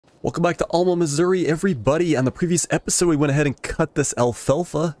Welcome back to Alma, Missouri, everybody. On the previous episode, we went ahead and cut this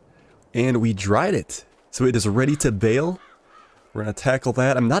alfalfa, and we dried it. So it is ready to bale. We're going to tackle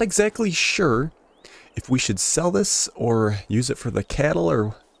that. I'm not exactly sure if we should sell this or use it for the cattle,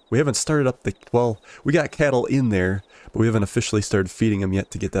 or we haven't started up the... Well, we got cattle in there, but we haven't officially started feeding them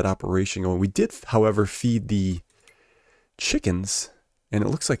yet to get that operation going. We did, however, feed the chickens, and it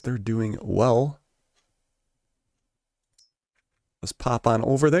looks like they're doing well. Let's pop on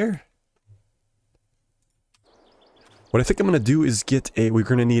over there. What I think I'm going to do is get a... We're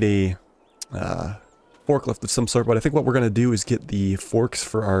going to need a forklift of some sort, but I think what we're going to do is get the forks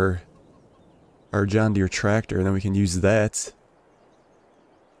for our John Deere tractor, and then we can use that.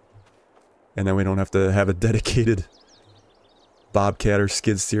 And then we don't have to have a dedicated bobcat or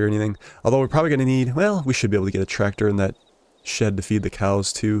skid steer or anything. Although we're probably going to need... Well, we should be able to get a tractor in that shed to feed the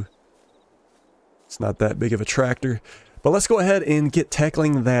cows too. It's not that big of a tractor. But let's go ahead and get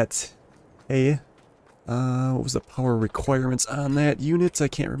tackling that. Hey, what was the power requirements on that unit? I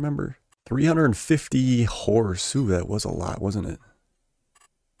can't remember. 350 horse. Ooh, that was a lot, wasn't it?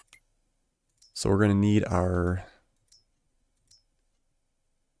 So we're going to need our...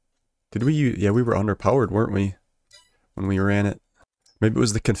 Did we use... Yeah, we were underpowered, weren't we? When we ran it. Maybe it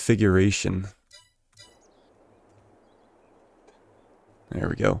was the configuration. There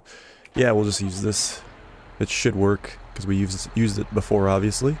we go. Yeah, we'll just use this. It should work, because we used it before,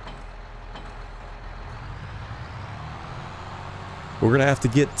 obviously. We're going to have to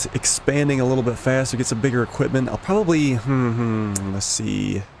get expanding a little bit faster, get some bigger equipment. I'll probably, let's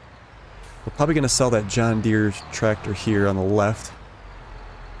see. We're probably going to sell that John Deere tractor here on the left.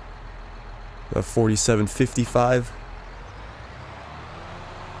 The 4755.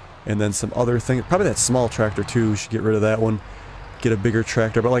 And then some other thing, probably that small tractor too. We should get rid of that one. Get a bigger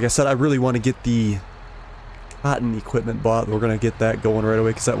tractor. But like I said, I really want to get the cotton equipment bought. We're going to get that going right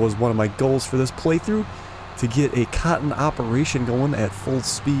away because that was one of my goals for this playthrough, to get a cotton operation going at full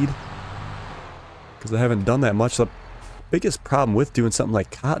speed, because I haven't done that much. The biggest problem with doing something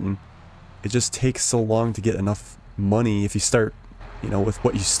like cotton, it just takes so long to get enough money if you start, you know, with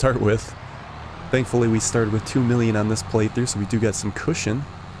what you start with. Thankfully we started with 2 million on this playthrough, so we do got some cushion,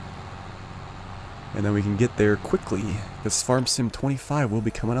 and then we can get there quickly, because Farm Sim 25 will be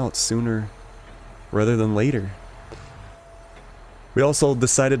coming out sooner rather than later. We also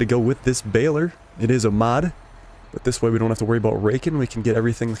decided to go with this baler. It is a mod, but this way we don't have to worry about raking. We can get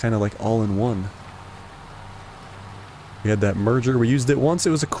everything kind of like all in one. We had that merger. We used it once. It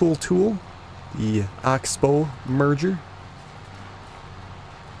was a cool tool. The Oxbow merger.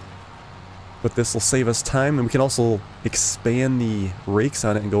 But this will save us time, and we can also expand the rakes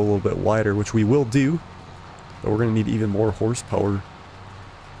on it and go a little bit wider, which we will do. But we're going to need even more horsepower.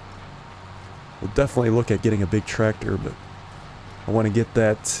 We'll definitely look at getting a big tractor, but I want to get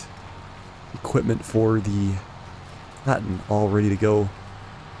that equipment for the cotton all ready to go.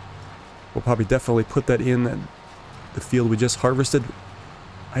 We'll probably definitely put that in the field we just harvested.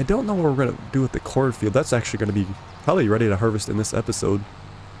 I don't know what we're going to do with the cornfield. That's actually going to be probably ready to harvest in this episode.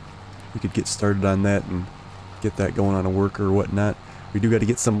 We could get started on that and get that going on a worker or whatnot. We do got to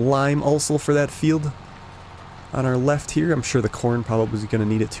get some lime also for that field on our left here. I'm sure the corn probably is going to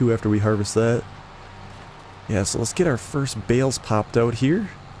need it too after we harvest that. Yeah, so let's get our first bales popped out here.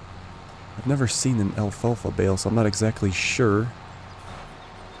 I've never seen an alfalfa bale, so I'm not exactly sure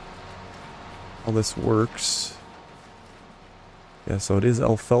how this works. Yeah, so it is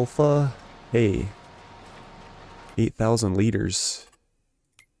alfalfa. Hey, 8,000 liters.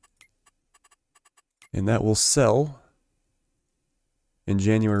 And that will sell in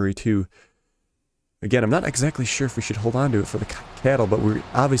January too. Again, I'm not exactly sure if we should hold on to it for the cattle, but we're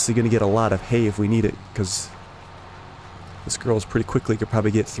obviously going to get a lot of hay if we need it, because this girl's pretty quickly could probably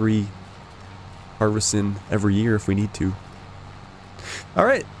get 3 harvests in every year if we need to.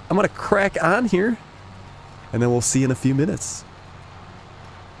 Alright, I'm going to crack on here, and then we'll see you in a few minutes.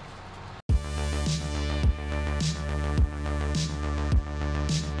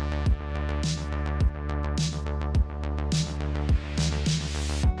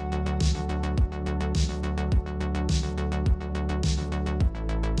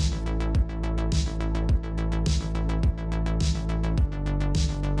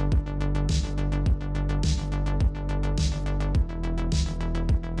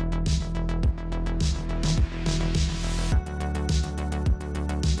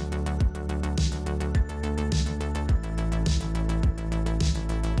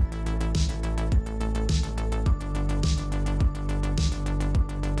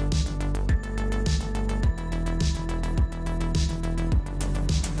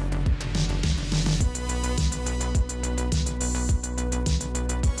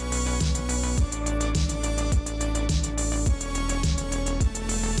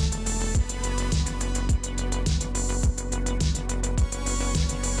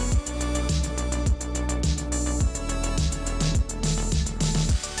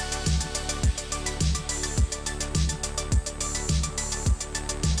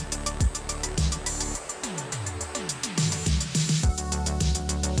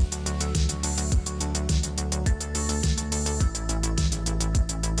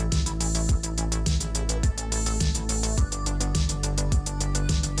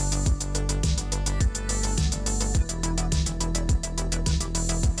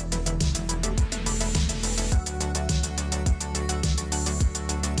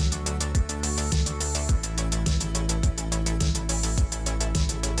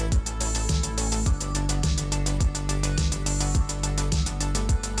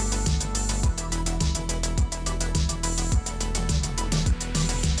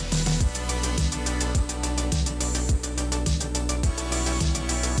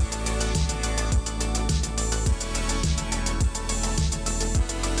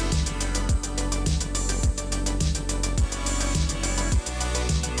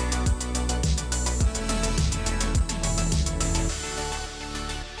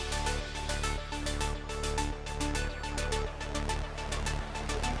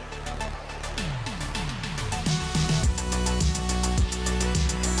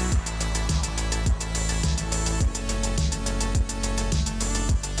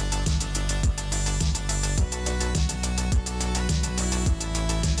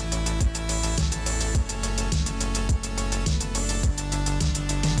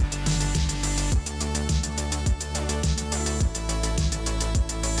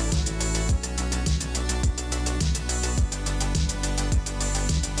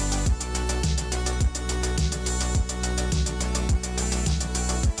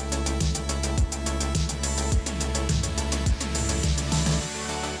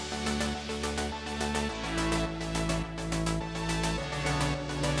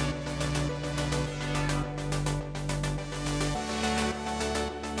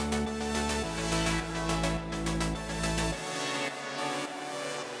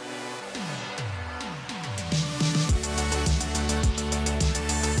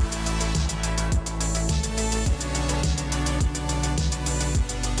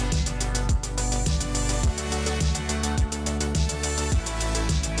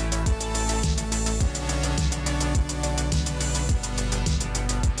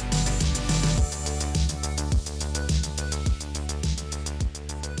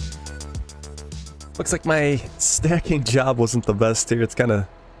 Looks like my stacking job wasn't the best here. It's kind of...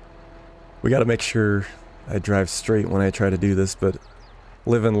 We got to make sure I drive straight when I try to do this, but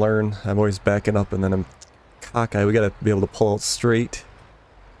live and learn. I'm always backing up and then I'm cockeyed. We got to be able to pull out straight.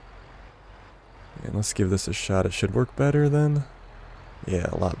 And let's give this a shot. It should work better then. Yeah,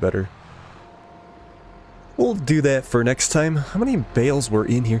 a lot better. We'll do that for next time. How many bales were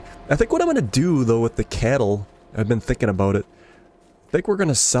in here? I think what I'm going to do, though, with the cattle, I've been thinking about it. I think we're going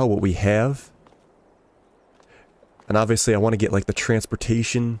to sell what we have. And obviously I want to get, like, the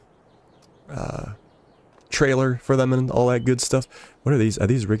transportation trailer for them and all that good stuff. What are these? Are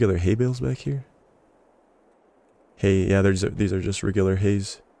these regular hay bales back here? Hay, yeah, these are just regular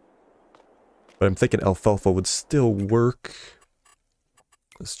hays. But I'm thinking alfalfa would still work.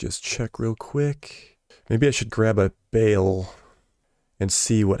 Let's just check real quick. Maybe I should grab a bale and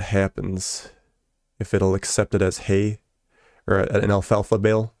see what happens if it'll accept it as hay or an alfalfa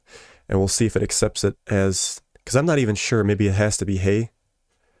bale. And we'll see if it accepts it as... Because I'm not even sure. Maybe it has to be hay.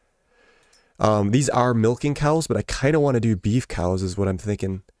 These are milking cows, but I kind of want to do beef cows is what I'm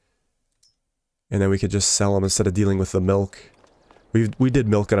thinking. And then we could just sell them instead of dealing with the milk. We did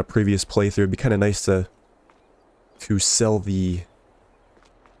milk on a previous playthrough. It'd be kind of nice to sell the...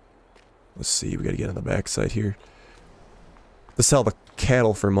 Let's see, we gotta get on the backside here. To sell the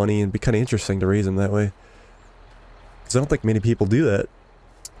cattle for money, and it'd be kind of interesting to raise them that way. Because I don't think many people do that.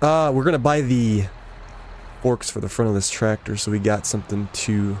 We're gonna buy the forks for the front of this tractor, so we got something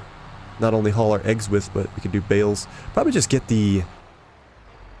to not only haul our eggs with, but we could do bales. Probably just get the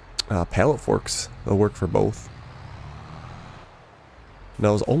pallet forks. They'll work for both. And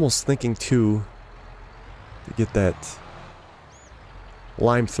I was almost thinking too to get that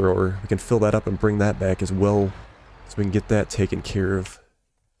lime thrower. We can fill that up and bring that back as well, so we can get that taken care of.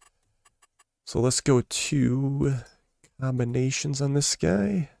 So let's go to combinations on this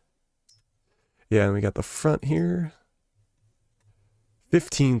guy. Yeah, and we got the front here.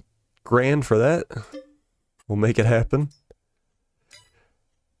 15 grand for that. We'll make it happen.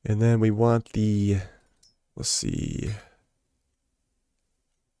 And then we want the... Let's see.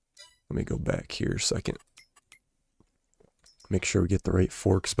 Let me go back here a second. Make sure we get the right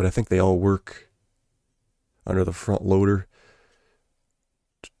forks, but I think they all work under the front loader.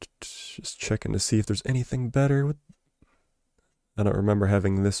 Just checking to see if there's anything better. I don't remember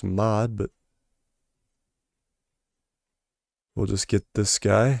having this mod, but we'll just get this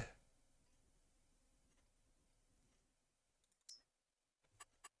guy.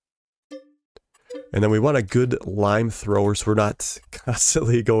 And then we want a good lime thrower so we're not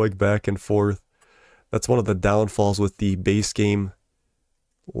constantly going back and forth. That's one of the downfalls with the base game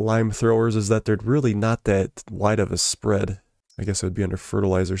lime throwers, is that they're really not that wide of a spread. I guess it would be under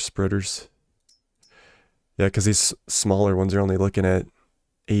fertilizer spreaders. Yeah, because these smaller ones are only looking at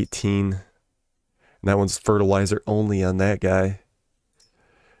 18. And that one's fertilizer only on that guy.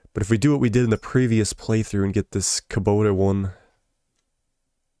 But if we do what we did in the previous playthrough and get this Kubota one...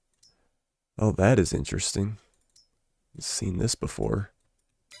 Oh, that is interesting. I've seen this before.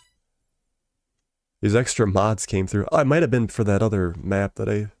 These extra mods came through. Oh, it might have been for that other map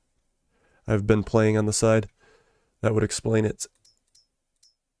that I've been playing on the side. That would explain it.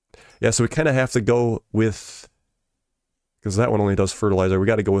 Yeah, so we kind of have to go with... Because that one only does fertilizer. We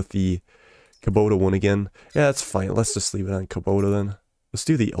got to go with the Kubota one again. Yeah, that's fine. Let's just leave it on Kubota then. Let's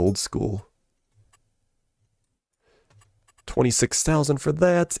do the old school. 26,000 for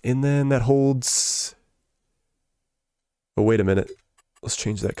that, and then that holds... Oh, wait a minute. Let's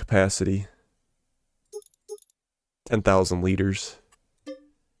change that capacity. 10,000 liters.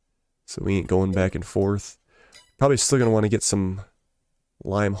 So we ain't going back and forth. Probably still going to want to get some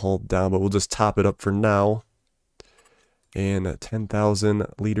lime hauled down, but we'll just top it up for now. And 10,000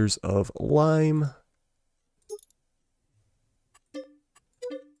 liters of lime.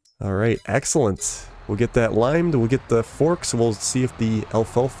 Alright, excellent. We'll get that limed, we'll get the forks, and we'll see if the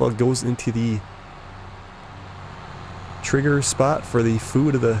alfalfa goes into the trigger spot for the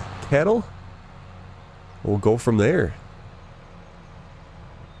food of the cattle. We'll go from there.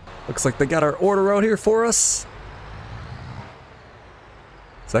 Looks like they got our order out here for us.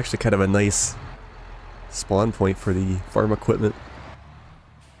 It's actually kind of a nice spawn point for the farm equipment.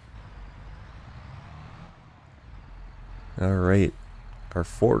 Alright, our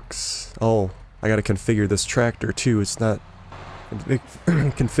forks. Oh, I gotta configure this tractor too. It's not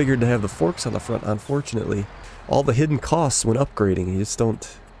configured to have the forks on the front, unfortunately. All the hidden costs when upgrading, you just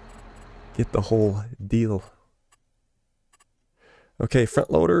don't get the whole deal. Okay,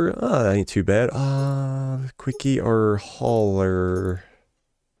 front loader, that ain't too bad. Quickie or hauler?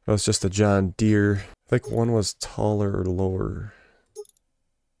 That was just a John Deere. I think one was taller or lower.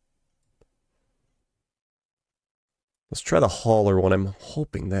 Let's try the hauler one. I'm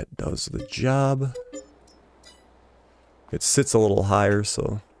hoping that does the job. It sits a little higher,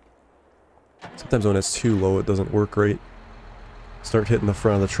 so sometimes when it's too low, it doesn't work right. Start hitting the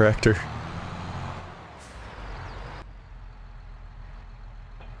front of the tractor.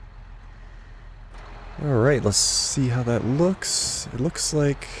 Alright, let's see how that looks. It looks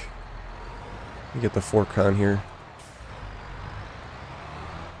like... Let me get the fork on here.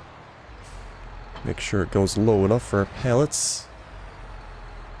 Make sure it goes low enough for our pallets.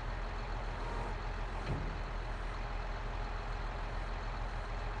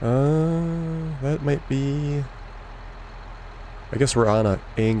 That might be... I guess we're on an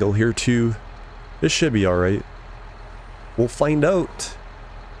angle here too. This should be alright. We'll find out.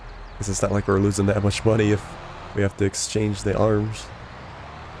 Because it's not like we're losing that much money if we have to exchange the arms.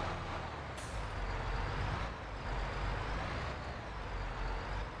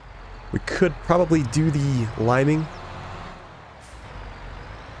 We could probably do the liming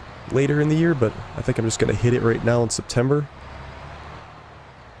later in the year, but I think I'm just going to hit it right now in September.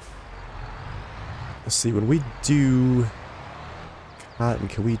 Let's see, when we do cotton,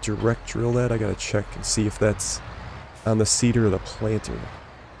 can we direct drill that? I gotta check and see if that's on the seeder or the planter.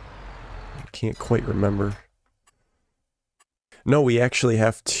 I can't quite remember. No, we actually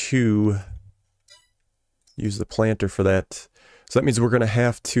have to use the planter for that. So that means we're gonna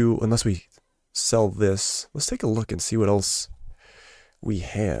have to, unless we sell this. Let's take a look and see what else we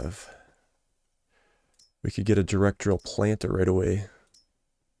have. We could get a direct drill planter right away.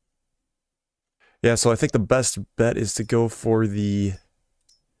 Yeah, so I think the best bet is to go for the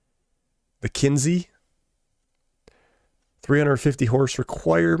Kinsey. 350 horse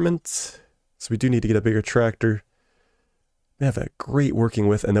requirement. So we do need to get a bigger tractor. We have a great working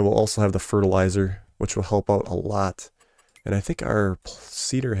with, and then we'll also have the fertilizer, which will help out a lot. And I think our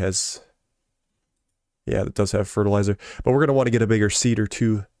seeder has... Yeah, it does have fertilizer. But we're going to want to get a bigger seeder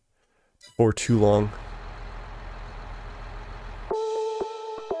too, before too long.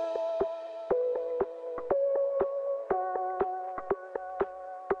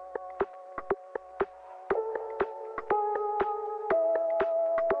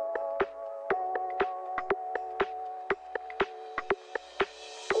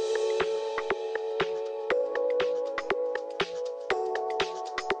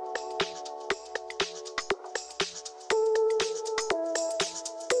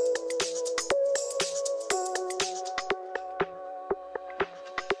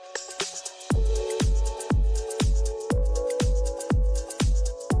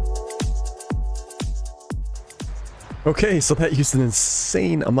 Okay, so that used an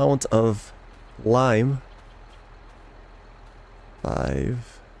insane amount of lime.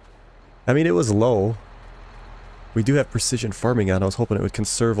 5. I mean, it was low. We do have precision farming on. I was hoping it would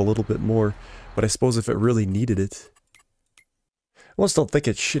conserve a little bit more, but I suppose if it really needed it. I almost don't think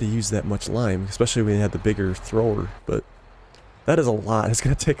it should have used that much lime, especially when it had the bigger thrower, but that is a lot. It's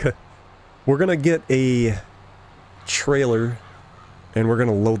going to take a... We're going to get a trailer, and we're going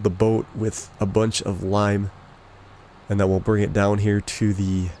to load the boat with a bunch of lime. And then we'll bring it down here to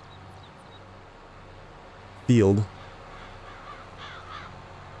the field.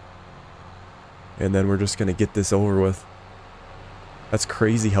 And then we're just going to get this over with. That's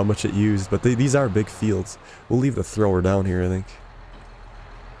crazy how much it used, but these are big fields. We'll leave the thrower down here, I think.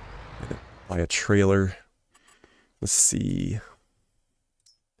 Buy a trailer. Let's see.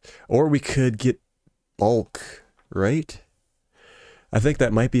 Or we could get bulk, right? I think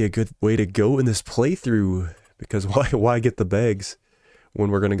that might be a good way to go in this playthrough. Because why get the bags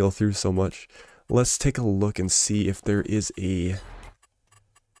when we're going to go through so much? Let's take a look and see if there is a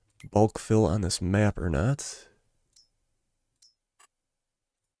bulk fill on this map or not.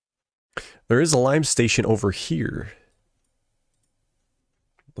 There is a lime station over here.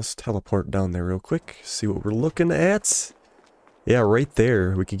 Let's teleport down there real quick. See what we're looking at. Yeah, right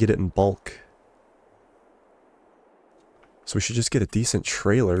there. We could get it in bulk. So we should just get a decent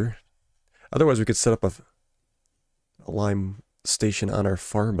trailer. Otherwise we could set up a lime station on our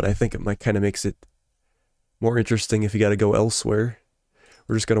farm, but I think it might kind of makes it more interesting if you got to go elsewhere.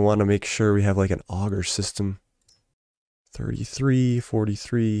 We're just going to want to make sure we have like an auger system. 33,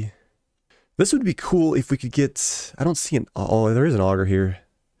 43. This would be cool if we could get... I don't see an... Oh, there is an auger here.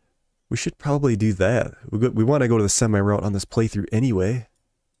 We should probably do that. We want to go to the semi-route on this playthrough anyway.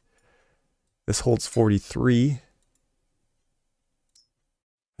 This holds 43.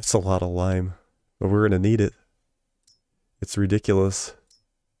 That's a lot of lime, but we're going to need it. It's ridiculous.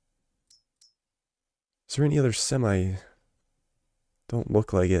 Is there any other semi? Don't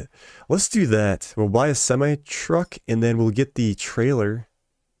look like it. Let's do that. We'll buy a semi truck and then we'll get the trailer.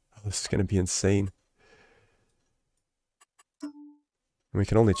 Oh, this is going to be insane. And we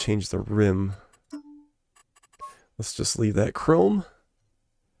can only change the rim. Let's just leave that chrome.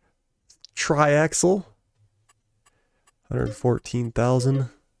 Triaxle. 114,000.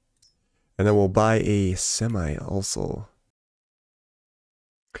 And then we'll buy a semi also.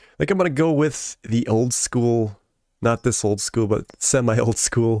 I think I'm going to go with the old school, not this old school, but semi old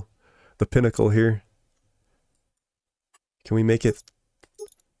school, the Pinnacle here. Can we make it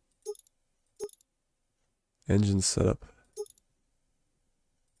engine setup?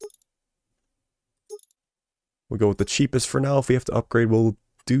 We'll go with the cheapest for now. If we have to upgrade, we'll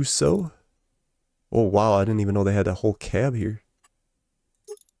do so. Oh wow, I didn't even know they had a whole cab here.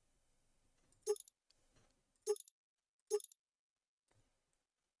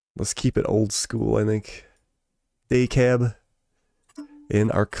 Let's keep it old school, I think. Day cab. In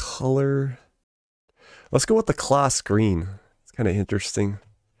our color. Let's go with the Class Green. It's kind of interesting.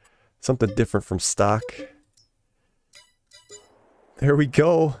 Something different from stock. There we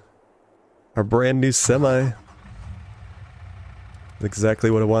go. Our brand new semi.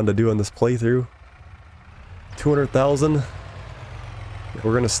 Exactly what I wanted to do on this playthrough. 200,000.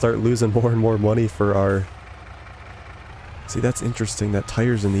 We're gonna start losing more and more money for our... See, that's interesting. That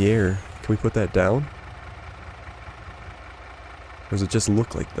tire's in the air. Can we put that down? Or does it just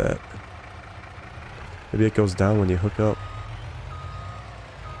look like that? Maybe it goes down when you hook up.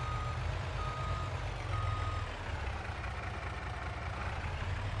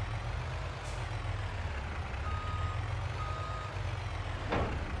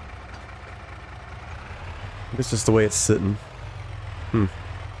 It's just the way it's sitting.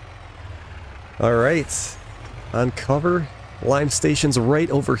 Alright. On cover. Lime station's right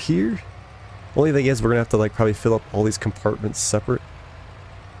over here. Only thing is we're gonna have to like probably fill up all these compartments separate.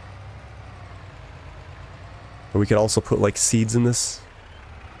 But we could also put like seeds in this.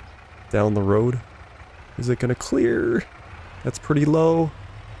 Down the road. Is it gonna clear? That's pretty low.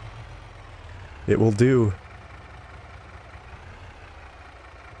 It will do.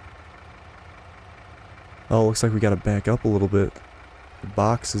 Oh, looks like we gotta back up a little bit. The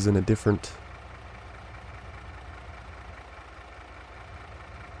box is in a different...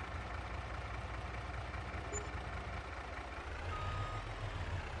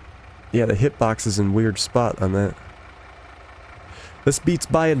 Yeah, the hitbox is in a weird spot on that. This beats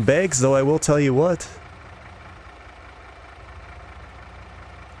buying bags, though, I will tell you what.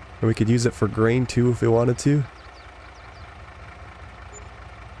 And we could use it for grain, too, if we wanted to.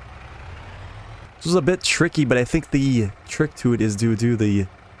 This was a bit tricky, but I think the trick to it is to do the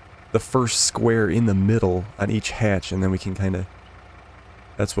first square in the middle on each hatch, and then we can kind of...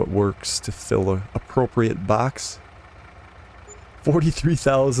 That's what works to fill an appropriate box.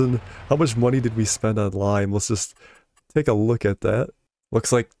 43,000. How much money did we spend on lime? Let's just take a look at that.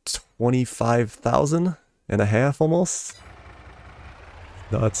 Looks like 25,000 and a half almost.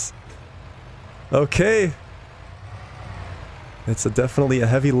 Nuts. Okay. It's definitely a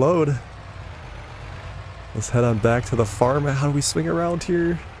heavy load. Let's head on back to the farm. How do we swing around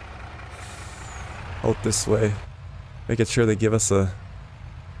here? Out this way. Making sure they give us a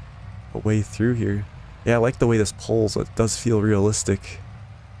way through here. Yeah, I like the way this pulls. It does feel realistic.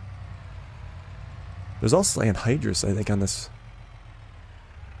 There's also anhydrous, I think, on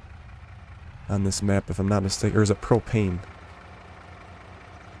this map, if I'm not mistaken. Or is it propane?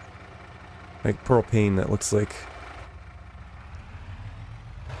 Like propane, that looks like...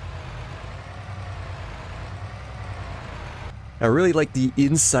 I really like the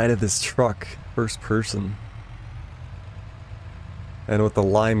inside of this truck, first person. And with the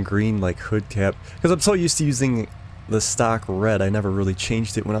lime green like hood cap. Because I'm so used to using the stock red, I never really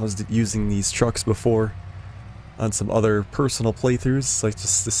changed it when I was using these trucks before. On some other personal playthroughs, like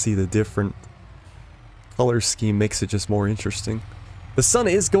just to see the different color scheme makes it just more interesting. The sun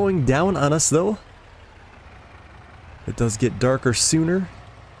is going down on us though. It does get darker sooner.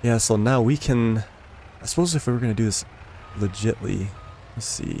 Yeah, so now we can... I suppose if we were going to do this legitly, let's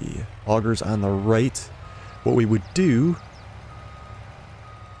see, augers on the right, what we would do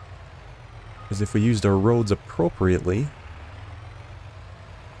is if we used our roads appropriately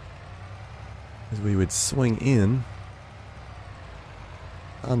is we would swing in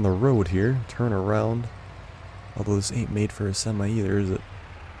on the road here, turn around, although this ain't made for a semi either, is it?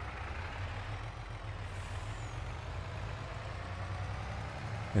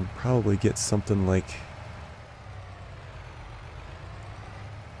 And probably get something like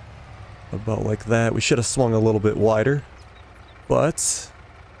about like that. We should have swung a little bit wider, but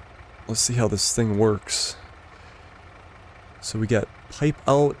let's see how this thing works. So we got pipe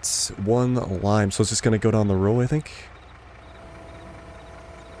out, one lime, so it's just gonna go down the row, I think.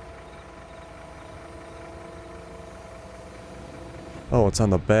 Oh, it's on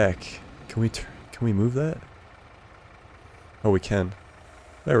the back. Can we move that? Oh, we can.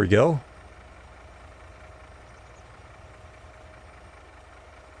 There we go.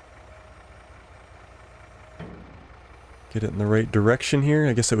 Get it in the right direction here.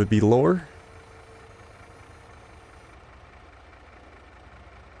 I guess it would be lower.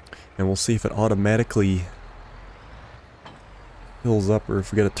 And we'll see if it automatically fills up or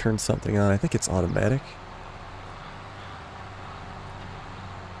if we gotta turn something on. I think it's automatic.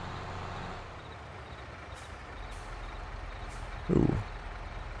 Ooh.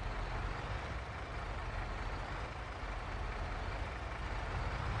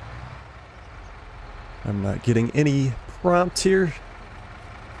 I'm not getting any prompt here.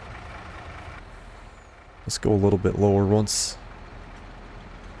 Let's go a little bit lower once.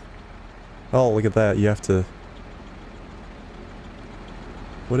 Oh, look at that. You have to...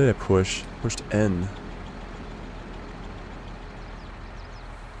 What did I push? Pushed N.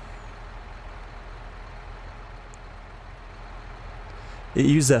 It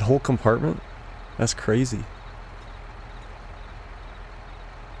used that whole compartment? That's crazy.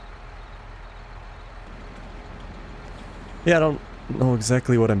 Yeah, I don't know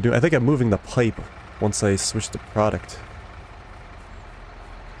exactly what I'm doing. I think I'm moving the pipe once I switch to product.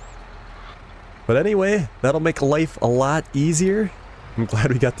 But anyway, that'll make life a lot easier. I'm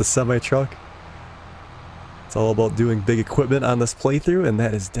glad we got the semi-truck. It's all about doing big equipment on this playthrough, and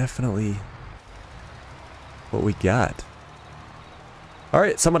that is definitely what we got.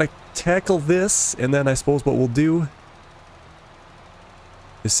 Alright, so I'm going to tackle this, and then I suppose what we'll do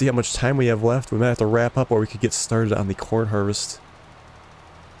is see how much time we have left. We might have to wrap up, or we could get started on the corn harvest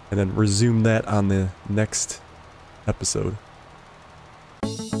and then resume that on the next episode.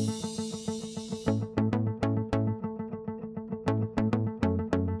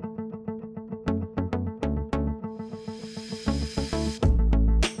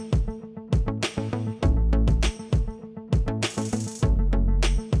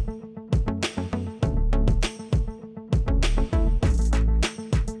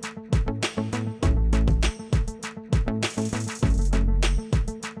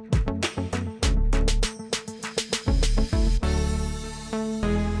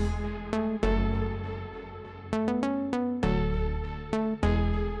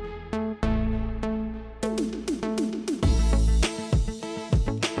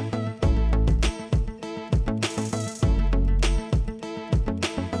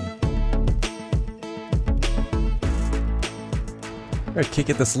 Alright, can't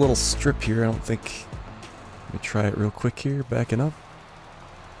get this little strip here, I don't think. Let me try it real quick here, backing up.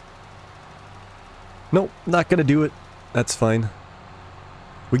 Nope, not gonna do it. That's fine.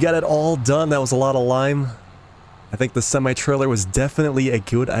 We got it all done, that was a lot of lime. I think the semi-trailer was definitely a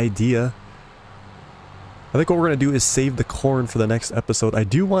good idea. I think what we're gonna do is save the corn for the next episode. I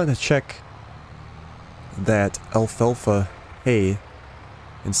do want to check that alfalfa hay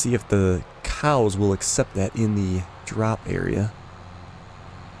and see if the cows will accept that in the drop area.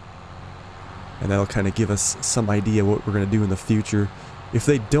 And that'll kind of give us some idea what we're going to do in the future. If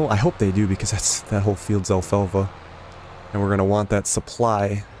they don't, I hope they do, because that whole field's alfalfa. And we're going to want that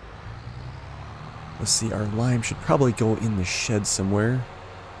supply. Let's see, our lime should probably go in the shed somewhere.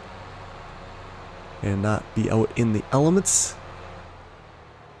 And not be out in the elements.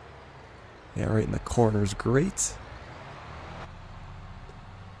 Yeah, right in the corner is great.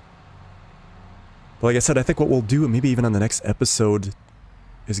 But like I said, I think what we'll do, maybe even on the next episode,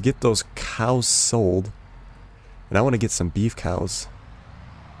 is get those cows sold. And I want to get some beef cows.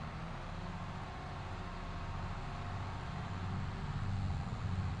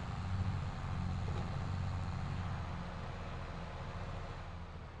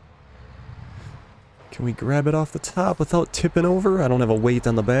 Can we grab it off the top without tipping over? I don't have a weight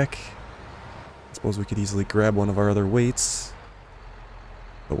on the back. I suppose we could easily grab one of our other weights.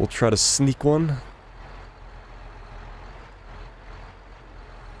 But we'll try to sneak one.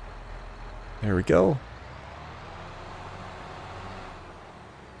 There we go.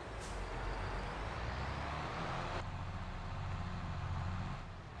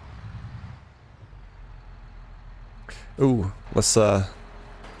 Ooh, let's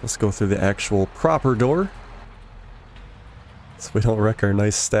go through the actual proper door. So we don't wreck our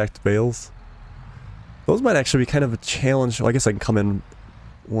nice stacked bales. Those might actually be kind of a challenge. Well, I guess I can come in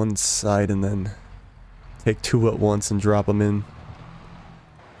one side and then take two at once and drop them in.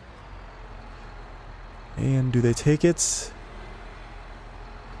 And do they take it?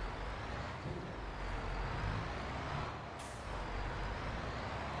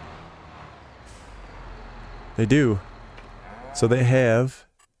 They do. So they have...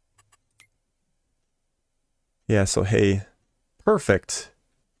 Yeah, so hay. Perfect.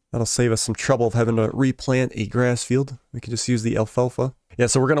 That'll save us some trouble of having to replant a grass field. We can just use the alfalfa. Yeah,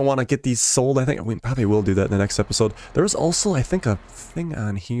 so we're going to want to get these sold. I think we probably will do that in the next episode. There was also, I think, a thing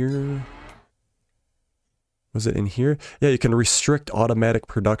on here. Was it in here? Yeah, you can restrict automatic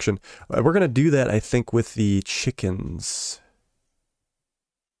production. We're going to do that, I think, with the chickens.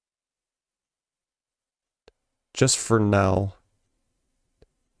 Just for now.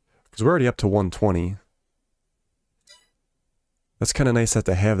 Because we're already up to 120. That's kind of nice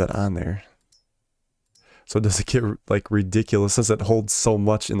to have that on there. So does it get, like, ridiculous since it holds so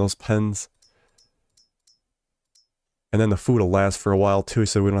much in those pens? And then the food will last for a while, too,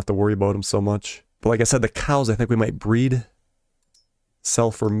 so we don't have to worry about them so much. But like I said, the cows, I think we might breed. Sell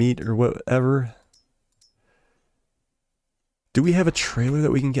for meat or whatever. Do we have a trailer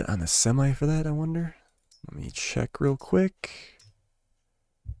that we can get on the semi for that, I wonder? Let me check real quick.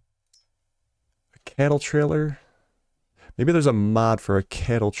 A cattle trailer. Maybe there's a mod for a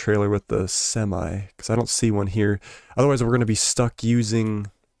cattle trailer with the semi, because I don't see one here. Otherwise, we're going to be stuck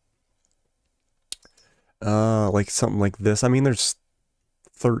using like something like this. I mean, there's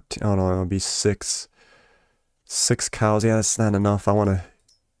 13, oh no, it'll be 6 cows. Yeah, that's not enough. I want to...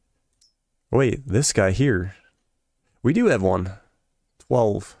 Wait, this guy here. We do have one.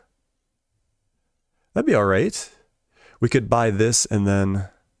 12. That'd be alright. We could buy this and then...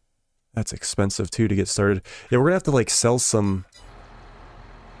 That's expensive too to get started. Yeah, we're gonna have to like sell some...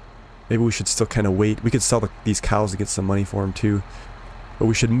 Maybe we should still kind of wait. We could sell these cows to get some money for them too. But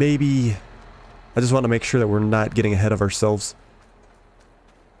we should maybe... I just want to make sure that we're not getting ahead of ourselves.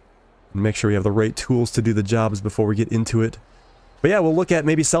 And make sure we have the right tools to do the jobs before we get into it. But yeah, we'll look at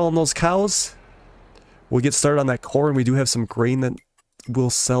maybe selling those cows. We'll get started on that corn. We do have some grain that we'll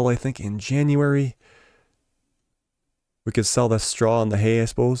sell, I think, in January. We could sell the straw and the hay, I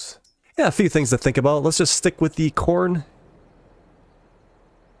suppose. Yeah, a few things to think about. Let's just stick with the corn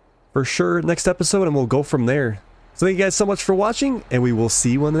for sure next episode, and we'll go from there. So thank you guys so much for watching, and we will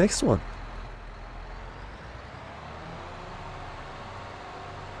see you on the next one.